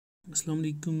अस्सलाम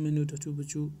वालेकुम मैंने टचो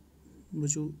बच्चों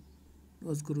बच्चों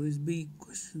आज करो इस बी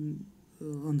क्वेश्चन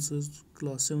आंसर्स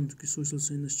क्लास 7 की social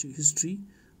science history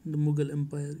the Mughal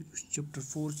empire chapter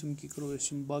 4 से की करो इस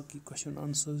बाकी क्वेश्चन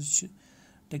आंसर्स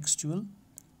टेक्सचुअल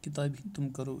किताब तुम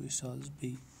करो इस आज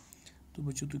बी तो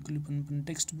बच्चों तुम करो पन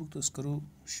टेक्स्ट बुक तो करो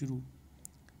शुरू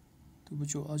तो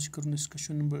बच्चों आज करो इस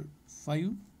क्वेश्चन नंबर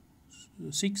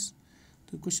 6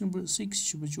 तो क्वेश्चन नंबर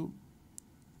 6 बच्चों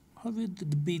how were the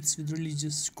debates with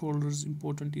religious scholars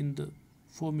important in the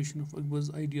formation of Akbar's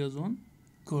ideas on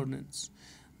governance?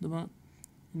 दबा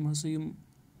यम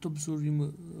तबसुर यम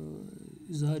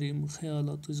इजहार यम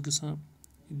ख्यालात गसान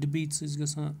डिबेट्स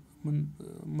गसान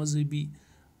मजहबी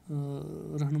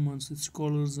रहनुमान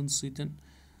स्कॉलर्सन सतन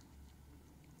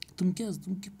तुम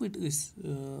कित पे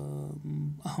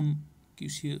अहम कि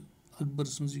अकबर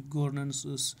सज गवर्नेंस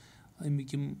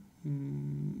अमिक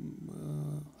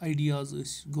आइडियाज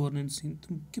गवर्नेंस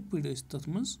तुम कित पे तथ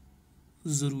मज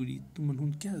जरूरी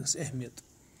तुमन क्या अहमियत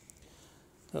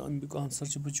अमुक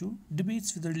आंसर बचो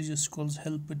debates with religious scholars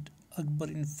helped Akbar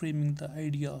in framing the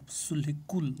idea of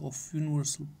sulh-e-kul of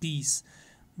universal peace.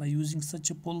 By using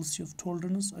such a policy of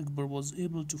tolerance, Akbar was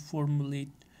able to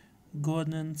formulate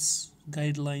governance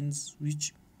guidelines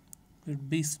which were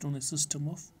based on a system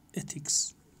of ethics.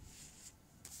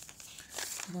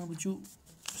 Now, बच्चों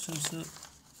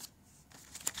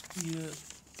ये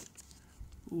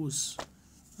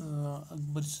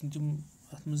अकबर सम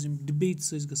अत मज debates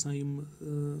गसान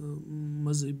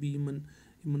मजहबी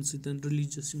इन सतन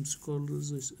religious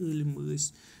scholars इलम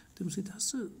तम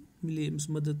ससा मिले अमिस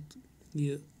मदद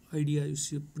ये आइडिया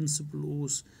ये प्रिंसिपल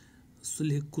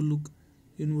सुलह कुलुक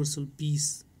यूनिवर्सल पीस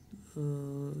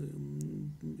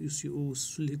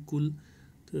सुलह कुल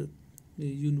तो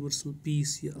यूनिवर्सल पीस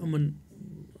ये अमन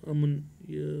अमन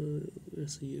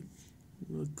ये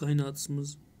कायनात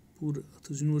मज पूर अत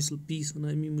यूनिवर्सल पीस वन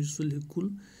अमी मुझ सुलह कुल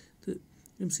तो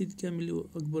अम क्या मिलो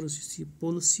अकबरस ये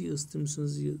पॉलिसी तम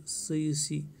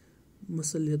सयासी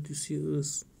मसलियत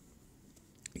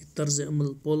तर्ज अमल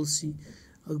पॉलिसी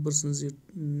अकबर सज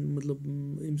मतलब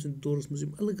अम दौरस मज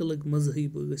अलग अलग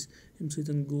मजहब अम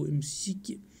सतन गो अमिस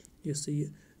कि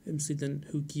अम सतन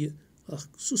हेक यह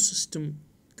सु सिस्टम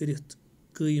करित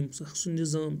कायम सु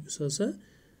निज़ाम हसा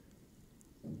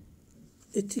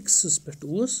एथिक्स पे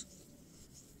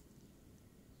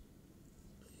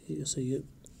यह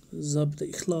ज़ाब्ता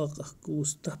इखलाक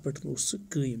तथ पे सह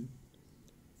कायम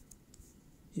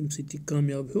यम सह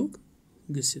कामयाब हेक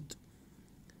गसित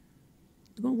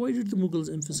दपान why did the Mughals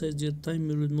emphasize their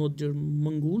Taimur not their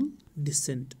Mongol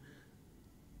descent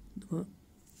दपान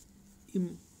Yama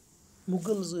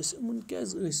Mughals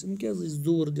क्या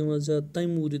जोर दिवान ज़्यादा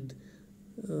तैमूरिद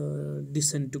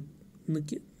डिसेंटुक न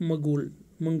कि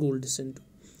मंगोल डिसेंटुक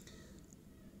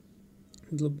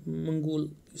मतलब मंगोल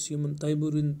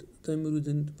तैमूरिद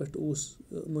पे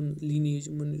लीनेज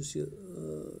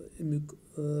अमुक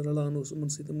रलान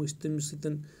तमिस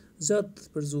सतन ज़्यादा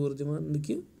पे जोर दिवान न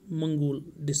कि मंगोल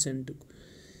डिसेंटुक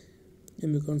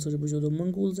अमुक आंसर बचो the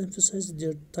Mongols emphasized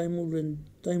their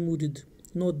Taimurid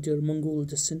not their Mongol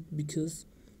descent because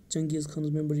Genghis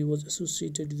Khan's memory was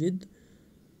associated with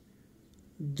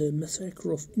the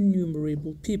massacre of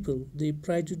innumerable people. They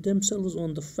prided themselves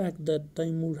on the fact that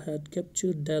Taimur had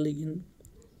captured Delhi in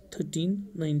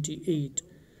 1398.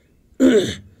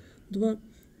 दपा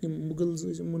Mughals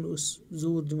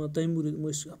जोर दिवान तैमूरिद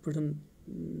पे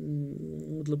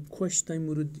मतलब खुश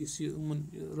तैमूरिद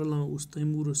रलान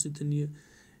तैमूर सतन ये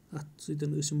अत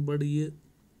सतन बड़ ये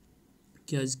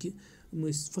क्या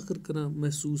फ़ख्र कर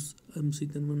महसूस अम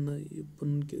सतन वना पन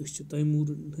कि तैमूर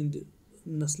हंद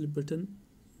नस्ल पे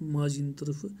माजिन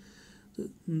तरफ तो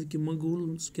न कि मंगोल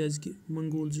क्या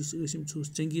मंगोल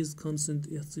चंगेज़ खान सद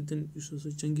ये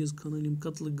चंगेज़ खान यम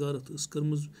कत्ल गारत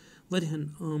कर्म वारियान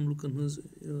आम लुकन हज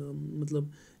मतलब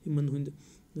इन हंद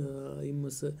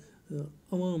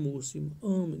अवाम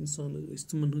आम इंसान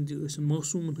तमन हंद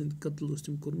मासूमन हंद कत्ल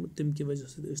तम कोर्मुत तम कि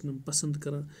वजह सम पसंद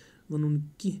कर वन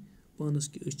कह पानस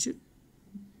कि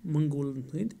मंगोलन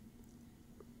हंद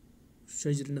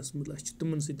शजरनस मतलब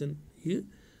तमन सतन यह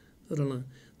रलान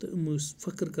तो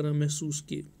फ़ख्र कर महसूस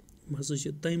कि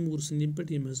हसा तैमूर सद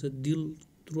पे हसा दिल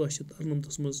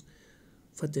 1398 मज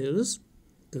फतेह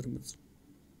कर्म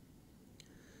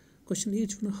Question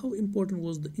 8 how important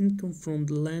was the income from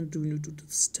the land revenue to the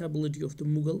stability of the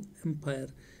Mughal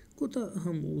empire कोता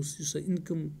अहम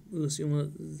इनकम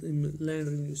लैंड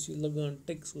रेवेन्यू लगान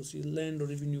टैक्स लैंड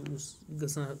रेवेन्यू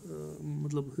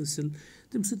मतलब हासिल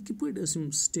तम सम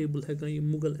स्टेबल हेकान यह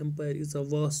मुगल एम्पायर यीजा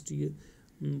वास्ट ये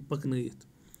पकनयित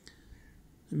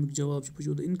अमुक जवाब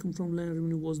the income from land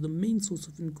revenue was the main source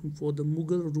of income for the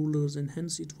Mughal rulers and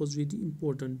hence it was very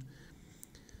important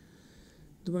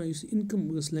دَپان یُس اِنکَم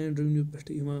ٲس لینٛڈ ریٚونیوٗ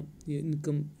پٮ۪ٹھٕ یِوان یہِ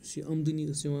اِنکَم یُس یہِ آمدٔنی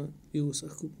ٲس یِوان یہِ اوس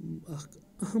اَکھ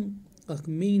اہم اَکھ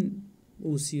مین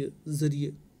اوس یہِ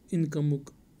ذٔریعہٕ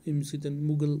اِنکَمُک ییٚمہِ سۭتۍ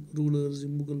مُغل روٗلٲرٕز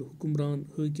یِم مُغل حُکُمران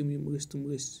حٲکِم یِم ٲسۍ تِم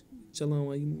ٲسۍ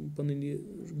چلاوان یِم پَنٕنۍ یہِ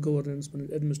گورنَنس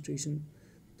پَنٕنۍ ایڈمِنِسٹریشَن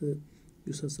تہٕ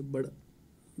یُس ہَسا بَڑٕ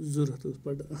ضوٚرَتھ ٲس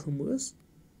بَڑٕ اہم ٲس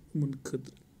یِمَن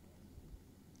خٲطرٕ.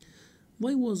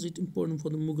 Why was it important for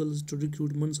the Mughals to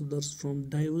recruit mansabdars from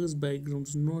diverse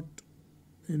backgrounds,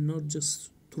 not just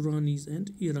Turanis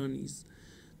and Iranis?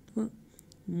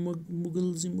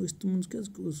 مُغلز یِم ٲسۍ تِمَن کیٛازِ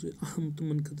اوس یہِ اہم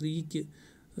تِمَن خٲطرٕ یہِ کہِ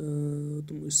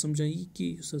تِم ٲسۍ سَمجھان یہِ کہِ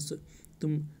یُس ہَسا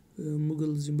تِم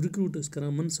مُغلز یِم رِکروٗٹ ٲسۍ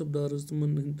کَران مَنصَبدارٕز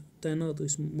تِمَن ہٕنٛدۍ تعینات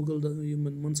ٲسۍ مُغل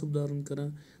یِمَن مَنصَبدارَن کَران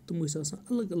تِم ٲسۍ آسان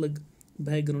الگ الگ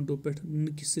بیک گرٛاوُنٛڈو پٮ۪ٹھ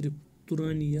نہٕ کہِ صرف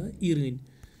تُرانی یا ایٖرٲنۍ.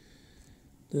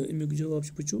 تہٕ امیُک جواب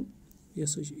چھُ وٕچھو یہِ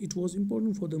ہَسا چھِ it was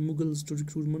important for the مُغلز to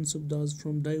recruit مَنصَبدارز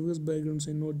from ڈایوٲرس back grounds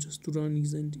and not just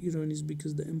تُرانیٖز and ایٖرانیٖز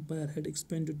because the empire head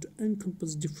ایکسپینڈِڈ to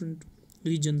اینکمپس different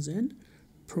ریٖجنز and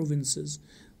پرووِنسز.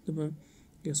 دَپان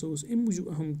یہِ ہَسا اوس اَمہِ موٗجوٗب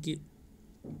اہم کہِ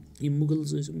یِم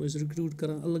مُغلز ٲسۍ یِم ٲسۍ رِکروٗٹ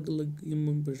کَران الگ الگ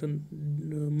یِمن پٮ۪ٹھ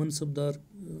مَنصَبدار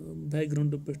بیک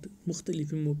گرٛاوُنٛڈو پٮ۪ٹھ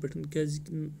مُختلِف یِمو پٮ۪ٹھ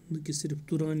کیٛازِکہِ نہٕ کہِ صرف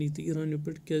تُرانی تہٕ ایٖرانیو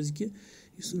پٮ۪ٹھ کیٛازِکہِ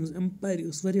یُس یِہٕنٛز ایمپایر یہِ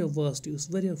ٲس واریاہ واسٹ یہِ ٲس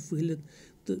واریاہ پھٔہلِتھ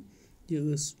تہٕ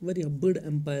یہِ ٲس واریاہ بٔڑ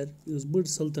ایمپایر یہِ ٲس بٔڑ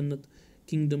سلطنت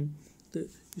کِنٛگڈَم تہٕ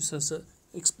یُس ہَسا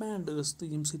ایٚکٕسپینٛڈ ٲس تہٕ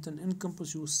ییٚمہِ سۭتۍ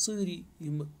اِنکَمپَس اوس سٲری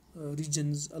یِم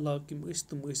ریٖجَنٕز علاقہٕ یِم ٲسۍ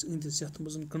تِم ٲسۍ أنٛدِس یَتھ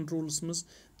منٛز کَنٹرولَس منٛز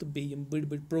تہٕ بیٚیہِ یِم بٔڑۍ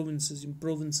بٔڑۍ پرٛووِنسٕز یِم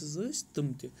پرٛووِنسٕز ٲسۍ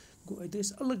تِم تہِ گوٚو اَتہِ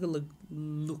ٲسۍ الگ الگ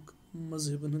لُکھ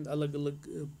مذہبَن ہٕنٛدۍ الگ الگ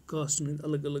کاسٹَن ہٕنٛدۍ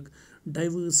الگ الگ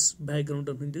ڈایوٲرٕس بیک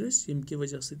گرٛاوُنٛڈَن ہٕنٛدۍ ٲسۍ ییٚمہِ کہِ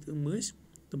وجہ سۭتۍ یِم ٲسۍ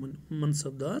تِمَن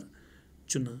مَنصَبدار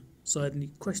چُنان سارنٕے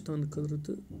خۄش تھاونہٕ خٲطرٕ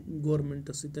تہٕ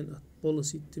گورمٮ۪نٛٹَس سۭتۍ اَتھ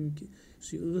پالسی تَمہِ کہِ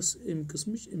یُس یہِ ٲس اَمہِ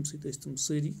قٕسمٕچ اَمہِ سۭتۍ ٲسۍ تِم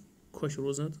سٲری خۄش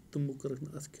روزان تہٕ تِمو کٔرٕکھ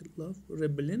نہٕ اَتھ خِلاف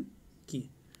ریبیلیٚن کینٛہہ.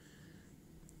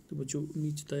 تہٕ بَچو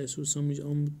اُمید چھِ تۄہہِ آسیو سَمٕجھ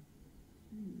آمُت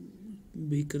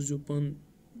بیٚیہِ کٔرۍزیو پانہٕ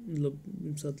مطلب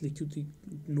ییٚمہِ ساتہٕ لیکھِو تُہۍ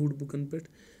نوٹ بُکَن پٮ۪ٹھ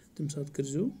تَمہِ ساتہٕ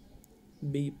کٔرۍزیو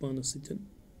بیٚیہِ پانَس سۭتۍ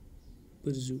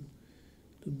پٔرۍزیو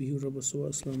تہٕ بِہِو رۄبَس حوال.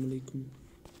 اَسَلامُ علیکُم.